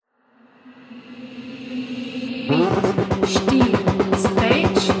4,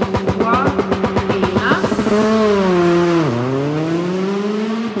 stage, 2, 1.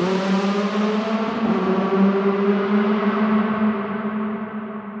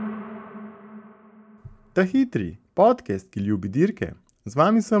 Ta hitri podcast, ki ljubi dirke. Z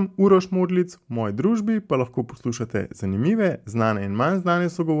vami sem Uroš Modlic, v moji družbi pa lahko poslušate zanimive, znane in manj znane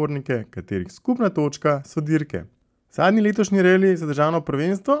sogovornike, katerih skupna točka so dirke. Zadnji letošnji reli za državno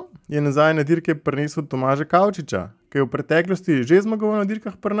prvenstvo je nazaj na dirke prinesel Tomaža Kavčiča, ki je v preteklosti že zmagoval na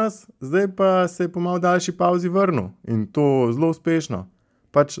dirkah pri nas, zdaj pa se je po malo daljši pavzi vrnil in to zelo uspešno,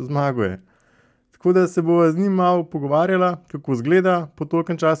 pač zmaguje. Tako da se bova z njim malo pogovarjala, kako izgleda po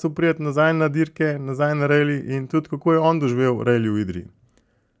tolkem času priti nazaj na dirke, nazaj na reli in tudi kako je on doživel reli v Idriji.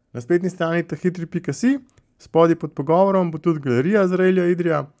 Na spletni strani tahitri.si, spodaj pod pogovorom bo tudi galerija z relija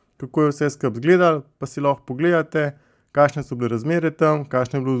Idrija, kako je vse skupaj izgledalo, pa si lahko pogledate, kakšne so bile razmere tam,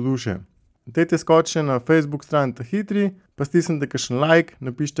 kakšne je bilo vzdušje. Dajte skočite na Facebook stran Tahitri, pa stisnite kakšen like,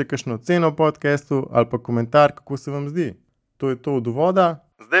 napišite kakšno oceno v podcastu ali pa komentar, kako se vam zdi. To je to od uvoda.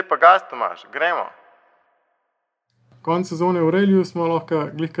 Zdaj pa gas, Tomaž, gremo. Konec sezone v reliju smo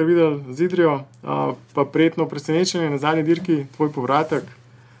lahko glihkar videli z Idrijo, pa prijetno presenečenje na zadnji dirki, tvoj povratek.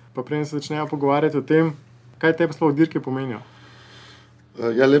 Pa preden se začnejo pogovarjati o tem, kaj tebi sploh dirke pomenijo.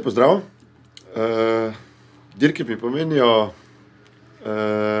 Ja, lepo zdrav. Dirke mi pomenijo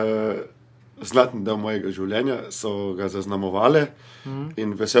znaten del mojega življenja, so ga zaznamovale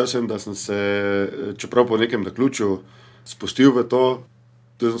in vesel sem, da sem se, čeprav po nekem naključju, spustil v to.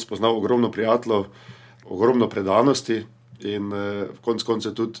 Tu sem spoznal ogromno prijateljev, ogromno predanosti in v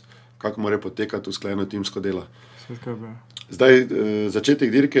koncu tudi, kako mora potekati usklajeno timsko delo. Zdaj,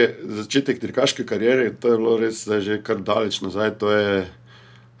 začetek dirkaške kariere, to je bilo res že kar daleč nazaj, to je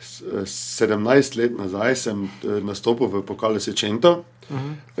 17 let nazaj sem nastopil v Pokalu Seicento.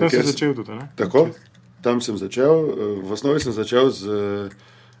 Tam si začel tudi, ne? Tako, tam sem začel. V osnovi sem začel z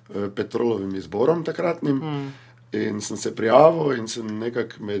Petrolovim izborom takratnim in sem se prijavil in sem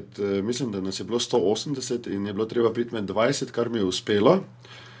nekako mislim, da nas je bilo 180 in je bilo treba priti med 20, kar mi je uspelo.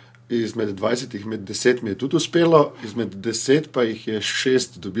 Izmed 20 med 10 mi je tudi uspelo, izmed 10 pa jih je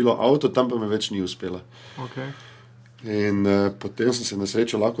 6 dobilo avto, tam pa me več ni uspelo. Okay. In potem sem se na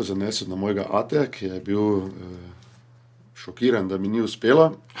srečo lahko zanesel na mojega ata, ki je bil šokiran, da mi ni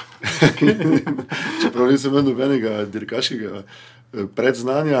uspelo. Čeprav nisem imel nobenega dirkaškega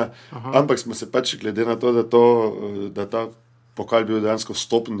predznanja, ampak smo se pač glede na to, da ta pokal bil dejansko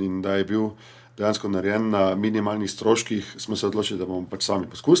vstopen in da je bil dejansko narejen na minimalnih stroških, smo se odločili, da bomo pač sami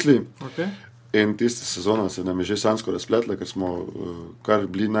poskusili. Okay. In tista sezona se nam je že sanjsko razpletla, ker smo kar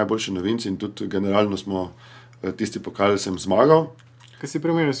bili najboljši novinci in tudi generalno smo tisti pokal sem zmagal. Kaj si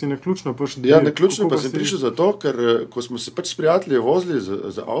premenil, si naključno prišel? Ja, naključno pa sem prišel zato, ker ko smo se pač s prijatelji vozili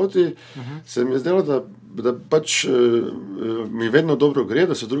z avti, se mi je zdelo, da pač mi vedno dobro gre,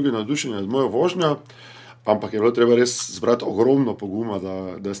 da so drugi navdušeni nad mojo vožnjo, ampak je bilo treba res zbrati ogromno poguma,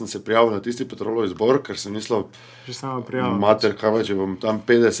 da sem se prijavil na tisti Petrolov izbor, ker sem mislil, mater, kaj če bom tam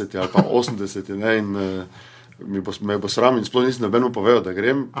 50 ali pa 80, ne, in me bo sram in sploh nisem nobeno povedal, da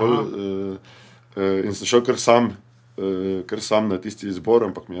grem. In sem šel kar sam na tisti izbor,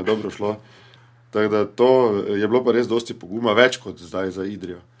 ampak mi je dobro šlo. Tako da to je bilo pa res dosti poguma, več kot zdaj za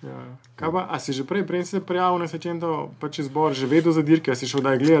Idrijo. Ja. Kaj pa, a si že prej si se prijavil na Seicento pač izbor, že vedel za dirke, a si šel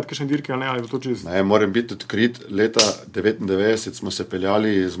daj gledati kakšne dirke ali ne, ali to čist? Ne, moram biti odkrit, leta 99 smo se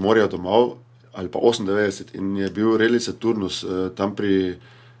peljali z morja domov, ali pa 98 in je bil reli Saturnus tam pri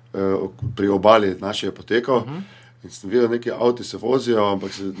obali naše je potekal. In sem videl, neki avti se vozijo,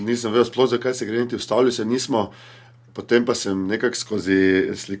 ampak nisem vedel sploh, zakaj se gre, niti ustavili se nismo. Potem pa sem nekako skozi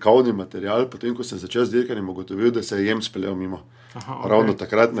slikovni material, potem ko sem začel z dirkanjem, ugotovil, da se je jem speljal mimo. Okay. Ravno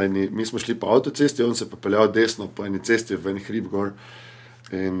takrat, mi smo šli po avtocesti, on se pa peljal desno po eni cesti v en hrib gor.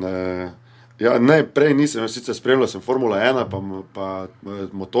 In ja, ne, prej nisem, sicer spremljal sem Formula 1, pa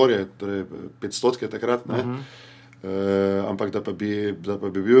motorje, torej 500 takrat, ne. Ampak da pa bi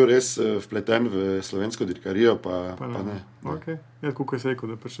bil res vpleten v slovensko dirkarijo, pa ne. Okay. Ja, kako je se rekel,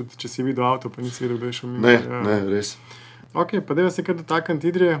 da pač, če si videl avto, pa nisi videl, da je šel mimo. Ne, res. Ok, pa deva se kar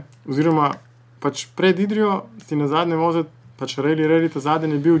dotakniti Idrije, oziroma pač pred Idrijo si na zadnje vozil, pač reli ta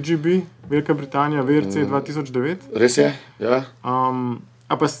zadnji je bil GB, Velika Britanija, VRC 2009. Res je, ja.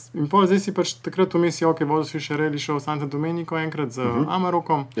 In pa zdaj si pač takrat vmes si vozil si še reli šel v Santa Domenico enkrat z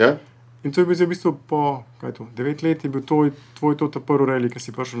Amarokom. Ja. In to je bil v bistvu po 9 let je bil tvoj ta prvi reli, ki si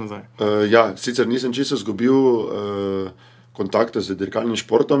prišel nazaj. Ja, sicer nisem čisto izgubil kontakta z dirkalnim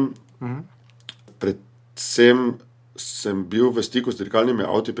športom. Predvsem sem bil v stiku s dirkalnimi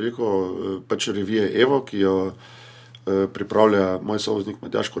avti preko pač revije Evo, ki jo pripravlja moj sovoznik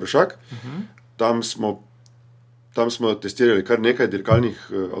Matjaž Korošak. Tam smo tam smo testirali kar nekaj dirkalnih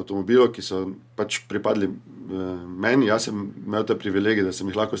avtomobilov, ki so pač pripadli meni. Jaz sem imel ta privilegij, da sem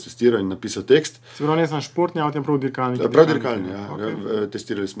jih lahko testiral in napisal tekst. Se pravi, ne sem športni avto, prav dirkalni. Prav dirkalni, ja. Okay.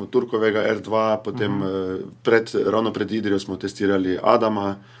 Testirali smo Turkovega R2, potem ravno pred Idrijo smo testirali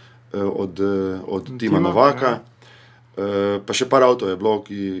Adama od Tima Novaka. Ja. Pa še par avtov je bilo,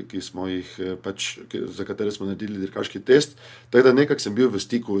 ki smo jih za katere smo naredili dirkaški test. Tako da nekako sem bil v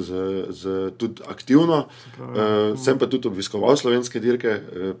stiku z tudi aktivno. Sem pa tudi obiskoval slovenske dirke,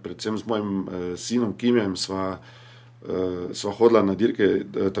 predvsem s mojim sinom Kimjem sva hodila na dirke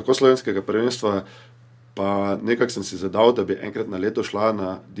tako slovenskega prvenstva, pa nekako sem si zadal, da bi enkrat na leto šla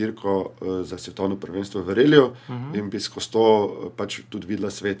na dirko za svetovno prvenstvo v Reliju in bi skozi to pač tudi videla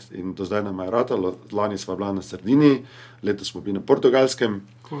svet. In do zdaj nam je ratalo, lani sva bila na Sardiniji, letos smo bili na Portugalskem,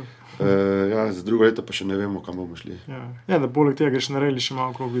 cool. Za drugo leto pa še ne vemo, kam bomo šli. Ja, da poleg tega greš na Reli še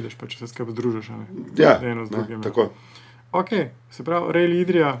malo, ko vidiš, pa če se skupaj združiš. Ja, tako. Ok, se pravi, Reli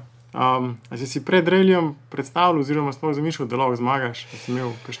Idrija, a si pred Relijom predstavljal oziroma sploh zamišljal, da lahko zmagaš, da si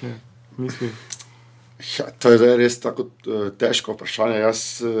imel kakšne misli? Ja, to je res tako težko vprašanje.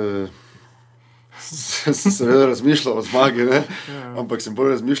 Jaz sem seveda razmišljal o zmagi, ne? Ampak sem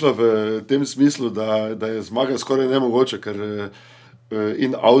bolj razmišljal v tem smislu, da je zmaga skoraj nemogoče, ker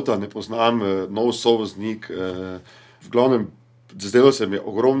in avta ne poznam, nov sovoznik. V glavnem, zdelo se mi je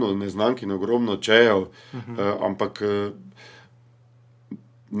ogromno neznank in ogromno čejev, ampak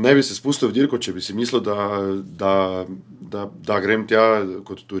ne bi se spustil v dirko, če bi si mislil, da grem tja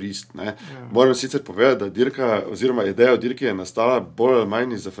kot turist. Ne. Moram sicer povedati, da dirka, oziroma ideja o dirki je nastala bolj ali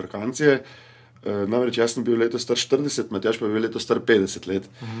manj iz Afrikancije. Namreč jaz sem bil letos star 40, Matjaž pa je bil letos star 50 let.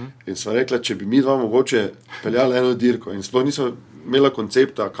 In sva rekla, če bi mi dva mogoče peljali eno dirko. In sploh nismo imela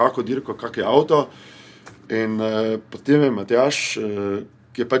koncepta, kako dirko, kak je avto. In potem je Matjaž,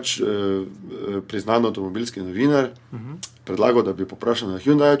 ki je pač priznan avtomobilski novinar, predlagal, da bi poprašal na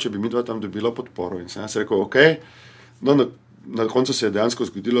Hyundai, če bi mi dva tam dobila podporo. In sem jaz rekel, ok. No, na koncu se je dejansko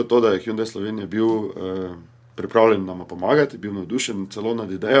zgodilo to, da je Hyundai Slovenija bil pripravljen nama pomagati, bil navdušen celo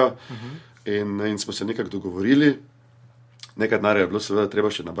nad idejo in smo se nekako dogovorili. Nekaj denarja je bilo seveda treba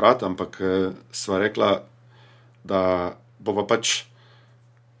še nabrati, ampak sva rekla, da bova pač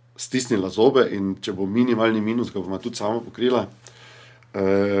stisnila zobe in če bo minimalni minus, ga bova tudi sama pokrila.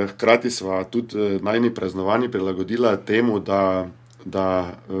 Hkrati sva tudi najni praznovanji prilagodila temu, da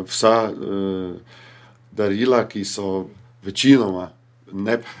vsa darila, ki so večinoma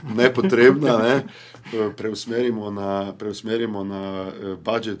nepotrebna, preusmerimo na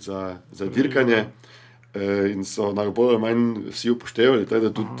budžet za dirkanje in so bolj ali manj vsi upoštevali, tako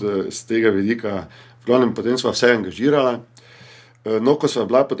da tudi z tega vidika, v glavnem potem sva vse angažirala. No, ko sva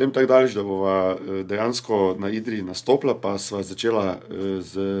bila potem tako daleč, da bova dejansko na Idriji nastopila, pa sva začela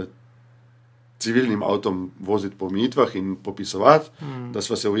z civilnim avtom voziti po omejitvah in popisovati, da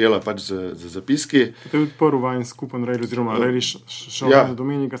sva se ujela pač z zapiski. To je tudi prvi vajen skupen rejl, oziroma rejli šel na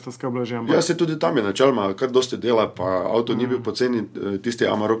Dominika, sta skrbila že. Ja, se tudi tam je načeloma kar dosti dela, pa avto ni bil poceni, tisti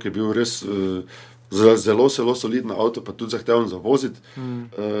Amarok je bil res zelo solidno avto, pa tudi zahteven za voziti,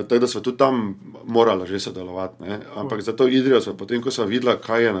 tako da sva tudi tam morala že sodelovati. Ne? Ampak za to Idrijo sva potem, ko sva videla,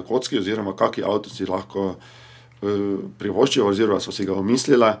 kaj je na kocki, oziroma kaki avto si lahko privoščila, oziroma sva si ga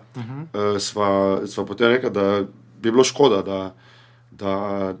omislila, sva potem rekla, da bi bilo škoda,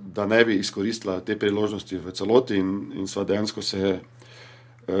 da ne bi izkoristila te priložnosti v celoti in sva dejansko se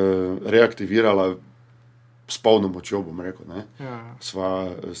reaktivirala s polno močjo, bom rekel. Ne?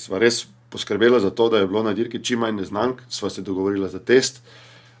 Sva res poskrbela za to, da je bilo na dirki čim manj neznank, sva se dogovorila za test,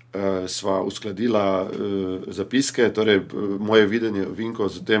 sva uskladila zapiske, torej moje videnje ovinkov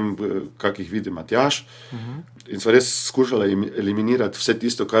z tem, kak jih vidi Matjaž, in sva res skušala eliminirati vse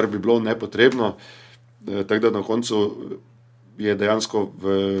tisto, kar bi bilo nepotrebno, tako da na koncu je dejansko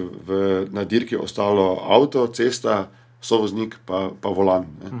na dirki ostalo avto, cesta, sovoznik pa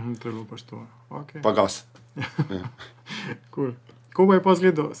volan. To je bilo pač to. Okay. Pa gas. Cool. Ko bo je pa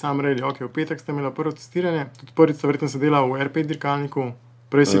zgledal sam rejli? Ok, v petek ste imela prvo testiranje, tudi prvič verjetno sedela v R5 dirkalniku.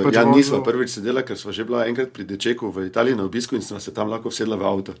 Ja, nisva prvič sedela, ker sva že bila enkrat pri dečeku v Italiji na obisku in sva se tam lahko vsedla v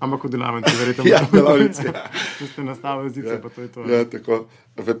avto. Ampak v delavnici verjetno. Ja, v delavnici, ja. Ste nastavili zice, pa to je to. Ja, tako.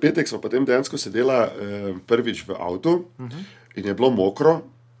 V petek sva potem dejansko sedela prvič v avtu in je bilo mokro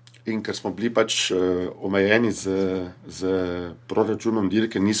in ker smo bili pač omejeni z proračunom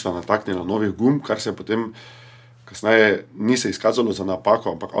dirke, nisva nataknila novih gum, kar se je potem kasneje ni se izkazalo za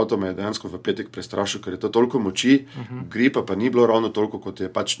napako, ampak avto me je dejansko v petek prestrašil, ker je to toliko moči, gripa pa ni bilo ravno toliko, kot je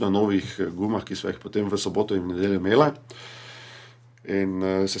pač na novih gumah, ki so jih potem v soboto in v nedeljo imela. In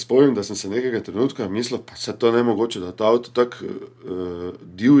se spomnim, da sem se nekega trenutka mislil, pa se to ne mogoče, da ta avto tako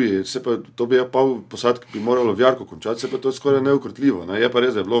divji, se pa to bi pol posadk bi moralo v jarku končati, se pa to skoraj neukrotljivo. Ne? Je pa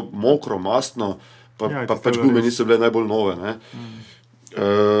res, da je bilo mokro, mastno, pa pač gume niso bile najbolj nove. Ne?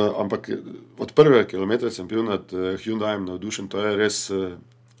 Ampak od prvega kilometra sem bil nad Hyundaiem navdušen, to je res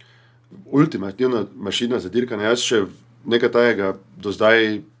ultimativna mašina za dirkanje. Jaz še nekaj tajega do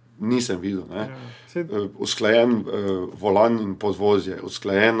zdaj nisem videl. Ne? Usklajen volan in podvozje,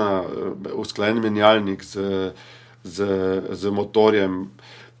 usklajen menjalnik z motorjem.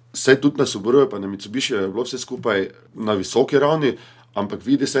 Vse tudi na Subaru, pa na Mitsubishi je bilo vse skupaj na visoki ravni, ampak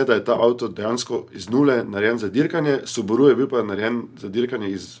vidi se, da je ta avto dejansko iz nule narejen za dirkanje, Subaru je bil pa narejen za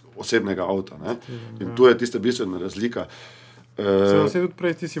dirkanje iz osebnega avta. Ne? In tu je tista bistvena razlika. Se tudi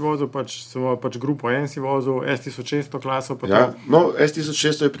prej ti si vozil pač grupo N si vozil, S1600 klaso.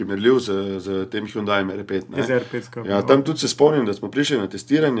 S1600 je primerljiv z tem Hyundaiem R5. Z R5. Ja, tam tudi se spomnim, da smo prišli na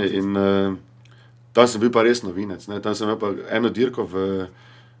testiranje in tam sem bil pa res novinec. Ne? Tam sem imel pa eno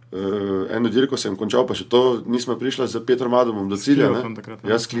dirko sem končal, pa še to nismo prišli z Petrom Adamom do cilja.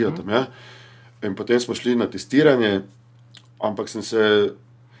 Jaz s Cliotom, ja. In potem smo šli na testiranje, ampak sem se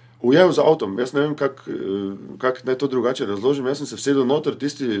ujel z avtom, jaz ne vem, kako naj to drugače razložim. Jaz sem se vsedel noter,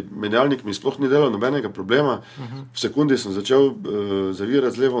 tisti menjalnik mi sploh ni delal nobenega problema. V sekundi sem začel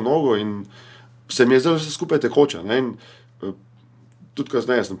zavirati z levo nogo in se mi je zdelo vse skupaj tekoče. Ne? In tudi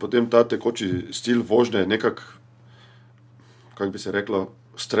kasneje sem potem ta tekoči stil vožnje nekako, kako bi se reklo,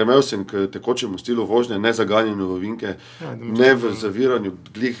 stremel sem k tekočemu stilu vožnje, ne zaganjanju v ovinke, ne v zaviranju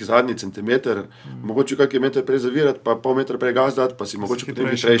glih zadnji centimeter, mogoče kakšen meter prej zavirati, pa pol metra prej gazdati, pa si mogoče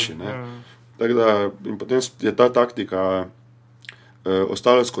potem hitrejši. Tako da, in potem je ta taktika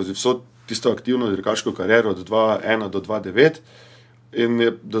ostala skozi vso tisto aktivno dirkaško kariero od 2.1 do 2.9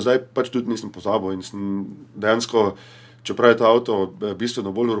 in do zdaj pač tudi nisem pozabil in sem dejansko, čeprav je ta avto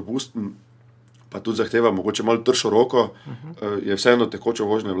bistveno bolj robusten, pa tudi zahteva mogoče malo tršo roko, je vseeno tekoča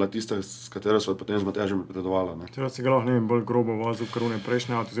vožnja bila tista, s katero sva potem z Matjažem napredovala. Če si ga lahko, ne vem, bolj grobo vozil, krune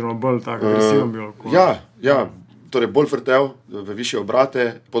prejšnje avto, oziroma bolj tako agresiven bil. Ja, torej bolj vrtel, v višje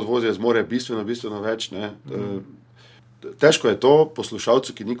obrate, podvozje zmore bistveno več. Ne. Težko je to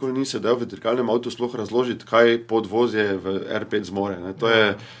poslušalcu, ki nikoli ni sedel v dirkalnem avtu, sploh razložiti, kaj podvozje v R5 zmore. Ne. To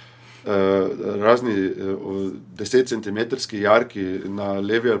je razni 10 centimetrski jarki na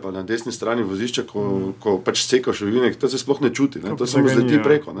levi ali pa na desni strani vozišča, ko pač sekaš ovinek, to se sploh ne čuti, ne? To samo zleti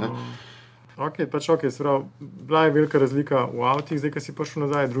preko. Ne? Ok, bila je velika razlika v avtih, zdaj, ko si prišel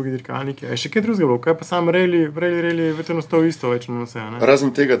nazaj, drugi dirkalniki. Je še kaj drugega bilo? Kaj pa sam rally je vetrno stalo isto, več na vse, ne? Razen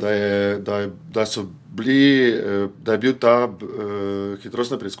tega, da je bil ta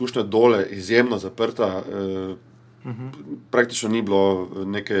hitrostna preizkušnja dole izjemno zaprta, praktično ni bilo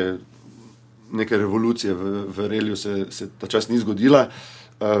neke revolucije v reliju, se ta čas ni zgodila.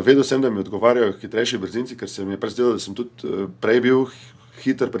 Vedel sem, da mi odgovarjajo hitrejši brzinci, ker se mi je prezdelo, da sem tudi prej bil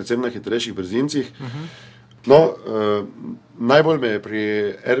hiter, predvsem na hitrejših brzincih. Najbolj me je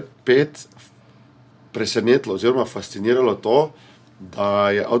pri R5 presenetilo oziroma fasciniralo to,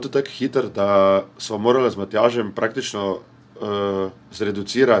 da je avto tako hiter, da smo morali z Matjažem praktično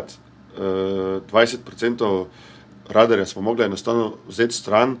zreducirati 20% radarja smo mogli enostavno vzeti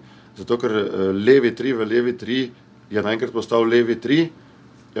stran, zato ker levi 3 v levi 3 je naenkrat postal levi 3,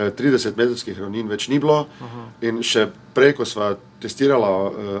 30 metrskih ravnin več ni bilo. In še prej, ko sva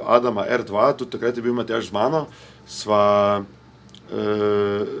testirala Adama R2, tudi takrat je bil Matjaž z mano, sva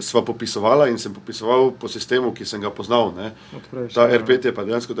popisovala in sem popisoval po sistemu, ki sem ga poznal. Ne. Ta R5 je pa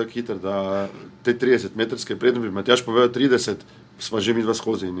dejansko tako hiter, da te 30 metrske predno bi Matjaž povedal 30, sva že midva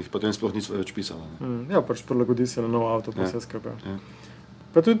skozi in jih potem sploh nisva več pisala. Ja, pač prilagodi se na nov avto, pa vse skupaj.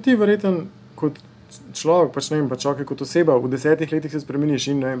 Pa tudi ti verjetno kot človek, pač ne vem, pač kot oseba, v 10 letih se spremeniš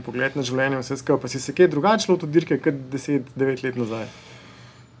in ne vem, pogled na življenje, vse skupaj, pa si se kaj drugače lotil dirke kot 10-9 let nazaj?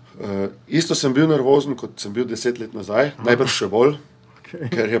 Isto sem bil nervozen, kot sem bil 10 let nazaj, najbrž še bolj,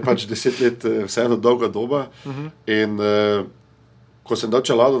 ker je pač 10 let vseeno dolga doba. In ko sem dal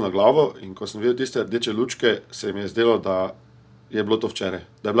čelado na glavo in ko sem videl tiste rdeče lučke, se mi je zdelo, da je bilo to včeraj,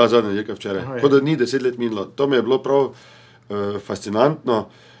 da je bila zadnja dirka včeraj. Kot da ni 10 let minilo. To mi je bilo prav fascinantno.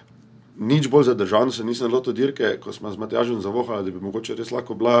 Nič bolj zadržano se nisem lotil dirke, ko smo z Matjažem zavohali, da bi mogoče res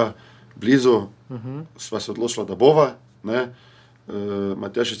lahko bila blizu, sva se odločila, da bova. Ne?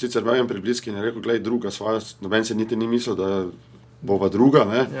 Matjaž je sicer imel pri bliski in je rekel, glej, druga sva, noben se niti ni mislil, da bova druga.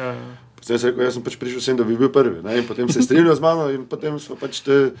 Ne? Potem sem rekel, jaz sem pač prišel sem, da bi bil prvi. Ne? In potem se je strinjal z mano in potem sva pač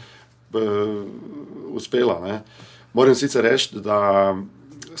uspela. Ne? Moram sicer reči, da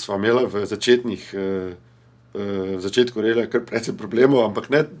sva imela v začetku relija kar precej problemov,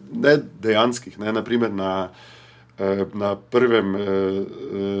 ampak ne dejanskih. Ne? Naprimer na na prvem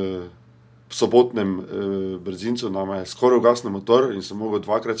sobotnem brzincu nam je skoraj ugasnil motor in sem mogel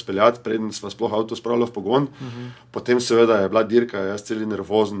 2krat speljati, preden sva sploh avto spravila v pogon. Potem seveda je bila dirka, jaz celi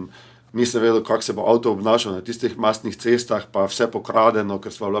nervozen, nisem vedel, kako se bo avto obnašal na tistih mastnih cestah, pa vse pokradeno,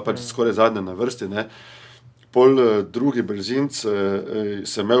 ker sva bila pač skoraj zadnja na vrsti, ne. Pol drugi brzinc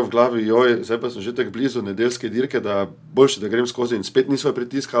sem imel v glavi, zdaj pa sem že tako blizu nedeljske dirke, da boljše, da grem skozi in spet nisva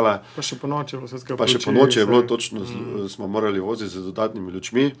pritiskala. Pa še po noči je bilo točno, smo morali voziti z dodatnimi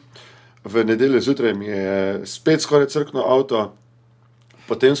lučmi. V nedeljo zjutraj mi je spet skoraj crknil avto,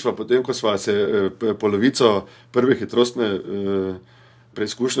 potem, ko sva se polovico prve hitrostne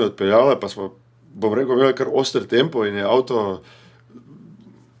preizkušnje odpeljala, pa smo, bom rekel, imeli kar oster tempo in je avto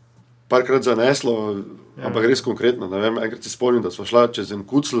parkrat zaneslo, ampak res konkretno, ne vem, enkrat se spomnim, da sva šla čez en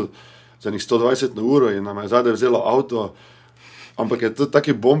kucl za njih 120 na uro in nam je zadaj vzelo avto, ampak je to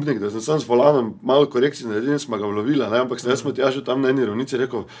taki bombnik, da sem sam z volanom malo korekcij naredil in smo ga vlovila, ne, ampak sem jaz Matjažu tam na eni ravnici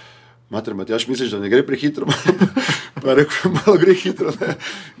rekel, mater, Matjaž, misliš, da ne gre prehitro? Pa je rekel, malo gre hitro, ne.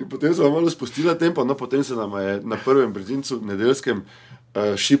 In potem smo malo spustila tempo, no potem se nam je na prvem brzincu nedeljskem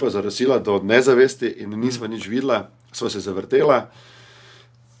šipa zarasila do nezavesti in nisva nič videla, sva se zavrtela,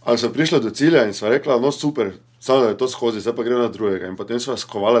 ali sva prišla do cilja in sva rekla, no super, samo da je to skozi, zdaj pa gre na drugega. In potem sva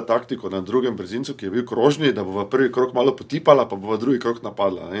skovala taktiko na drugem brzincu, ki je bil krožni, da bova prvi krog malo potipala, pa bova drugi krog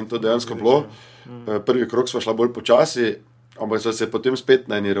napadla. In to dejansko bilo, prvi krog sva šla bolj počasi, ampak sva se potem spet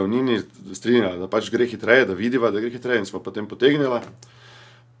na eni ravnini strinjala, da pač gre hitreje, da vidiva, da gre hitreje in sva potem potegnila.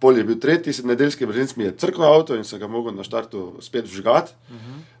 Pol je bil tretji nedeljski brzinc, mi je crknil avto in sem ga mogel na štartu spet vžgati.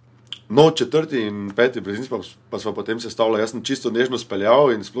 No, četrti in peti brzinc pa sva potem sestavila, jaz sem čisto nežno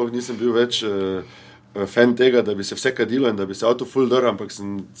speljal in sploh nisem bil več fan tega, da bi se vse kadilo in da bi se avto full drl, ampak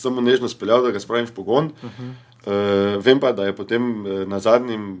sem samo nežno speljal, da ga spravim v pogon. Vem pa, da je potem na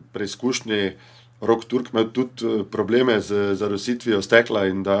zadnjem preizkušnji Rok Turk imel tudi probleme z zarositvijo stekla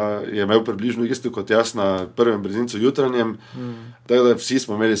in da je imel približno isto kot jaz na prvem brzincu jutranjem, tako da vsi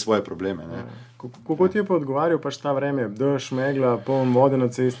smo imeli svoje probleme. Ne. Kako ti je pa odgovarjal pač ta vreme, dež, megla, poln vode na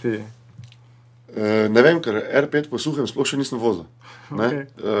cesti? Ne vem, ker R5 po suhem sploh še nisem vozil. Okay.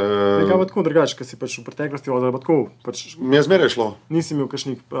 Nekaj pa tako drugače, ker si pač v preteklosti vozil, pa tako pač... Mi je zmeraj šlo. Nisi imel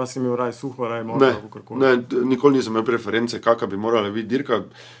kakšnih, pa si imel raj suho, raj morda, kakorkoli. Ne, nikoli nisem imel preference, kakva bi morala biti dirka.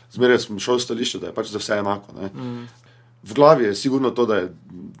 Zmeraj sem šel v stališče, da je pač za vse enako. Ne. V glavi je sigurno to, da je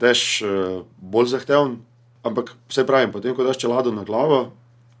dež bolj zahteven, ampak vse pravim, potem, ko daš čelado na glavo,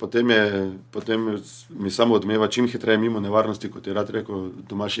 potem mi samo odmeva čim hitreje mimo nevarnosti, kot je rad rekel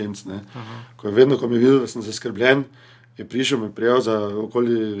Tomaž Jenc. Ko je vedno, ko mi je videl, da sem zaskrbljen, je prišel, me prijel za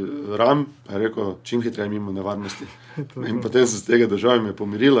okoli ram, pa je rekel, čim hitreje mimo nevarnosti. In potem sem se tega držal in me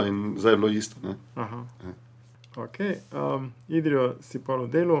pomirila in zdaj je bilo isto. Ne. Ok, Idrijo si pol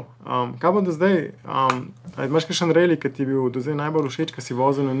v delu. Kaj bo do zdaj? Imaš kakšen rally, ki ti je bil do zdaj najbolj všeč, ki si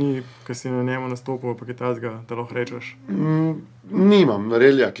vozil na njih, ki si na njemu nastopil, pa kaj tazga, da lahko rečeš? Nimam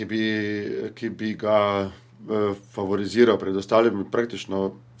rallija, ki bi ga favoriziral pred ostalimi.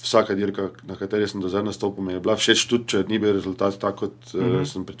 Praktično vsaka dirka, na kateri sem do zdaj nastopil, mi je bila všeč, tudi če ni bil rezultat tak, kot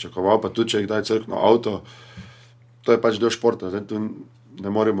sem pričakoval, pa tudi če je kdaj crknil avto. To je pač del športa, zdaj tu ne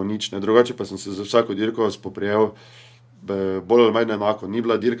moremo nič. Ne. Drugače pa sem se za vsako dirko spoprijel bolj ali manj enako. Ni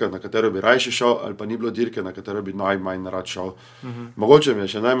bila dirka, na katero bi rajši šel, ali pa ni bilo dirke, na katero bi najmanj rad šel. Mogoče me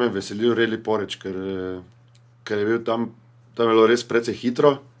je še najmanj veselil Rally Poreč, ker je bil tam je bilo res precej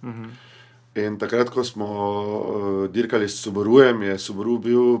hitro. In takrat, ko smo dirkali s Subarujem, je Subaru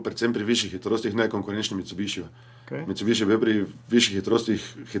bil predvsem pri višjih hitrostih nekonkurenčni Mitsubishiju. Okay. Mitsubishi je bil pri višjih hitrostih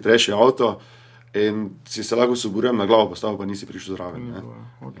hitrejši avto in si se lahko Subarujem na glavo postavil, pa nisi prišel zraven.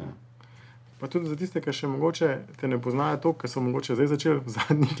 Okay. Pa tudi za tiste, ki še mogoče te ne poznajo to, ki so mogoče zdaj začeli v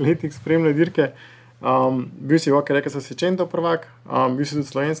zadnjih letih spremljati dirke. Bil si, rekel si Cento prvak, bil si tudi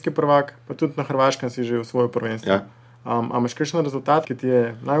slovenski prvak, pa tudi na Hrvaškem si že v svojo prvenstvo. Ja. Imaš kakšen rezultat, ki ti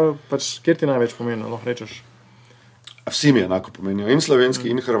je najbolj, kjer ti največ pomeni, lahko rečeš? Vsi mi enako pomenijo, in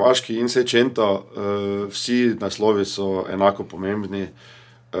slovenski, in hrvaški, in Cento, vsi naslovi so enako pomembni.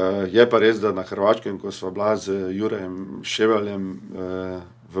 Je pa res, da na Hrvaškem, ko sva bila z Jurejem Ševaljem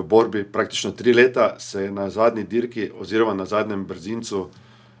v borbi praktično 3 leta, se je na zadnji dirki oziroma na zadnjem brzincu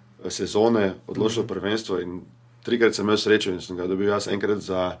sezone odločilo prvenstvo in 3krat sem imel srečo in sem ga dobil jaz, enkrat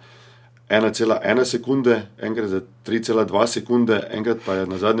za 1,1 sekunde, enkrat za 3,2 sekunde, enkrat pa je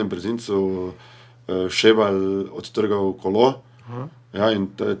na zadnjem brzincu Ševal odtrgal kolo. Ja,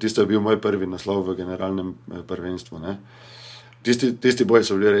 in tisto je bil moj prvi naslov v generalnem prvenstvu. Ne. Tisti boji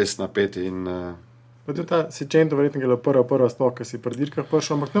so bili res napeti. Pa tudi ta Cento verjetno je prva sploh, ki si pri dirkah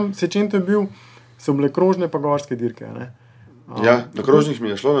prišel, ampak tam Cento je bil, so bile krožne pa gorske dirke. Ne? Ja, na krožnih mi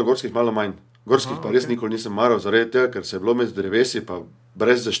je šlo, na gorskih malo manj. Gorskih pa res nikoli nisem maral, zaradi tega, ker se je bilo med drevesi, pa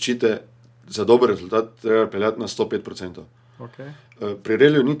brez zaščite za dober rezultat treba peljati na 105%. Okay. Pri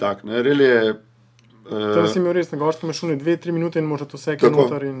reliju ni tak, ne, relij je... Torej si imel res na gorskem mašuni 2-3 minute in možete vse kaj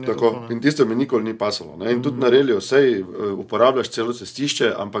noter in... Tako, in tisto mi nikoli ni pasalo, ne, in tudi na reliju vsej uporabljaš celo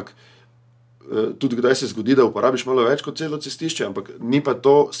cestišče, ampak tudi kdaj se zgodi, da uporabiš malo več kot celo cestišče, ampak ni pa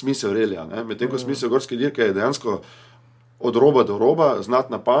to smisel relija, ne, medtem ko smisel gorske dirke je dejansko od roba do roba, znati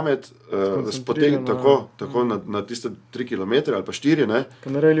na pamet, tako na tiste 3 km ali pa 4, ne.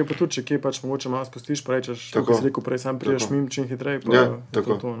 Na reliju pa tudi, če kje pač mogoče malo spustiš, pa rečeš, tako si rekel, prej sam priješ mim čim hitrej, pa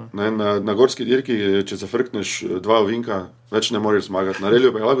tako. To, ne. Na gorski dirki, če zafrkneš 2 ovinka, več ne moreš zmagati. Na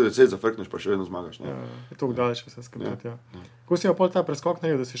reliju pa je lahko 10 zafrkneš, pa še vedno zmagaš. Ne. Je toliko daleč, vse skrbeti, ja. Ko si imel pol ta preskok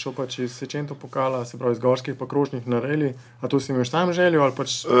naredil, da si šel pač iz Sečento pokala, se pravi iz gorskih pa krožnih na reli, a to si imel sam željo ali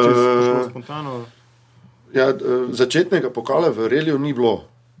pač čisto spontano? Ja, začetnega pokala v reliju ni bilo.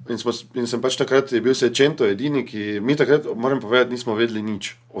 In sem pač takrat je bil Sečento edini, ki mi takrat, moram povedati, nismo vedeli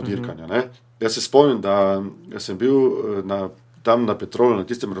nič o dirkanju. Ne? Jaz se spomnim, da sem bil tam na Petrolu, na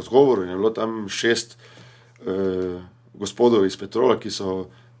tistem razgovoru, in je bilo tam 6 gospodov iz Petrola, ki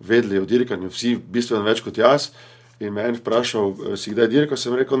so vedeli o dirkanju, vsi bistveno več kot jaz. In me en vprašal, si kdaj dirkal?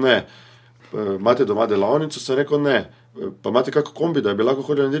 Sem rekel ne. Imate doma delavnico? Sem rekel ne. Pa imate kako kombi, da bi lahko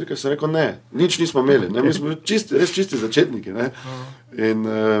hodili na dirke? Sem rekel ne. Nič nismo imeli. Ne? Mi smo res čisti začetniki. Ne? In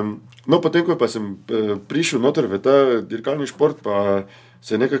potem, ko pa sem prišel noter v ta dirkalni šport, pa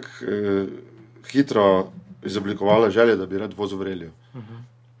se je nekako hitro izoblikovala želja, da bi rad vozil v reliju.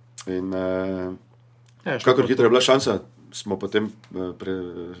 In kakor hitro je bila šansa, smo potem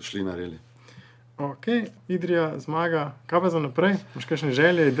prešli na relij. Ok, Idrija zmaga. Kaj pa za naprej? Imaš kakšne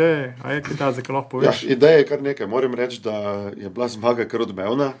želje, ideje? A je kaj ta, za kaj lahko poveš? Ja, ideje je kar nekaj. Moram reči, da je bila zmaga kar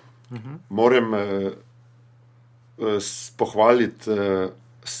odmevna. Moram pohvaliti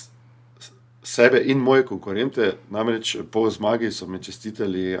sebe in moje konkurente. Namreč po zmagi so me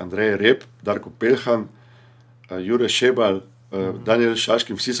čestitali Andrej Rep, Darko Pelhan, Jure Šebal, Daniel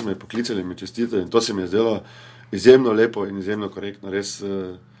Šaškin. Vsi so me poklicali in me čestitali in to se mi je zdelo izjemno lepo in izjemno korektno. Res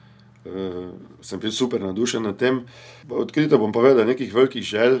sem bil super navdušen nad tem. Odkrito bom povedal, nekih velikih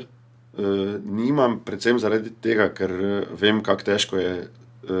želj nimam, predvsem zaradi tega, ker vem, kako težko je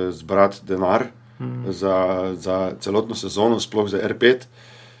zbrati denar za celotno sezono, sploh za R5.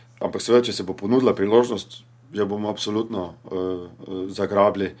 Ampak seveda, če se bo ponudila priložnost, jo bomo absolutno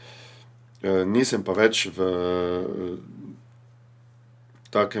zagrabili. Nisem pa več v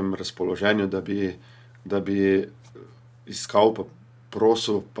takem razpoloženju, da bi iskal pa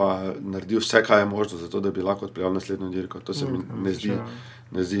prosil, pa naredil vse, kaj je možno, zato da bi lahko odpeljal naslednjo dirko. To se mi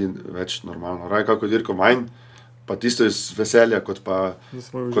ne zdi več normalno. Raj kako dirko manj, pa tisto iz veselja, kot pa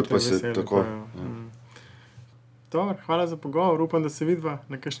se veselje, tako. Dobro, hvala za pogovor. Upam, da se vidva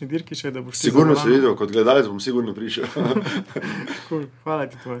na kakšni dirki še, da boš sigurno se videl, kot gledalec bom sigurno prišel. Cool. Hvala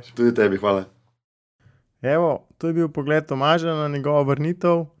ti, Tomaž. Tudi tebi, hvala. Evo, to je bil pogled Tomaža na njegovo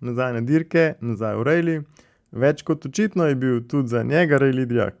vrnitev, nazaj na dirke, nazaj v rally. Več kot očitno je bil tudi za njega rally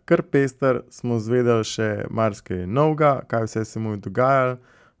Idrija kar pester, smo zvedeli še marsikaj novega, kaj vse se mu je dogajalo,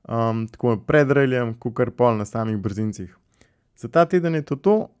 tako pred rallyjem, kakor pol na samih brzincih. Za ta teden je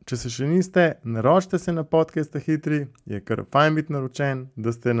to. Če se še niste, naročite se na podcast Hitri, je kar fajn biti naročen,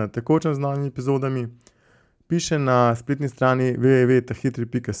 da ste na tekočem z novimi epizodami. Piše na spletni strani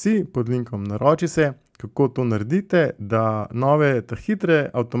www.tahitri.si pod linkom naroči se, kako to naredite, da nove Tahitre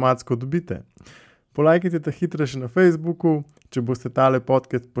avtomatsko dobite. Polajkajte Tahitre še na Facebooku, če boste tale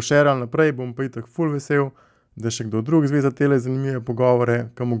podcast pošerali naprej, bom pa itak ful vesel, da še kdo drug zve za tele zanimive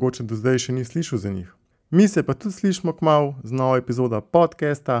pogovore, ki mogoče do zdaj še ni slišal za njih. Mi se pa tudi slišimo kmalu z novo epizodo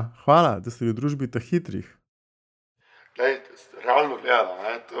podcasta. Hvala, da ste v družbi Tahitrih. Realno gledano,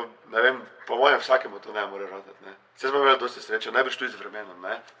 ne vem, po mojem vsakemu to ne more ratati. Saj smo imeli dosti sreče, najbrž tudi z vremenom.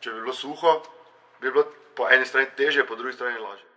 Če bi bilo suho, bi bilo po eni strani težje, po drugi strani lažje.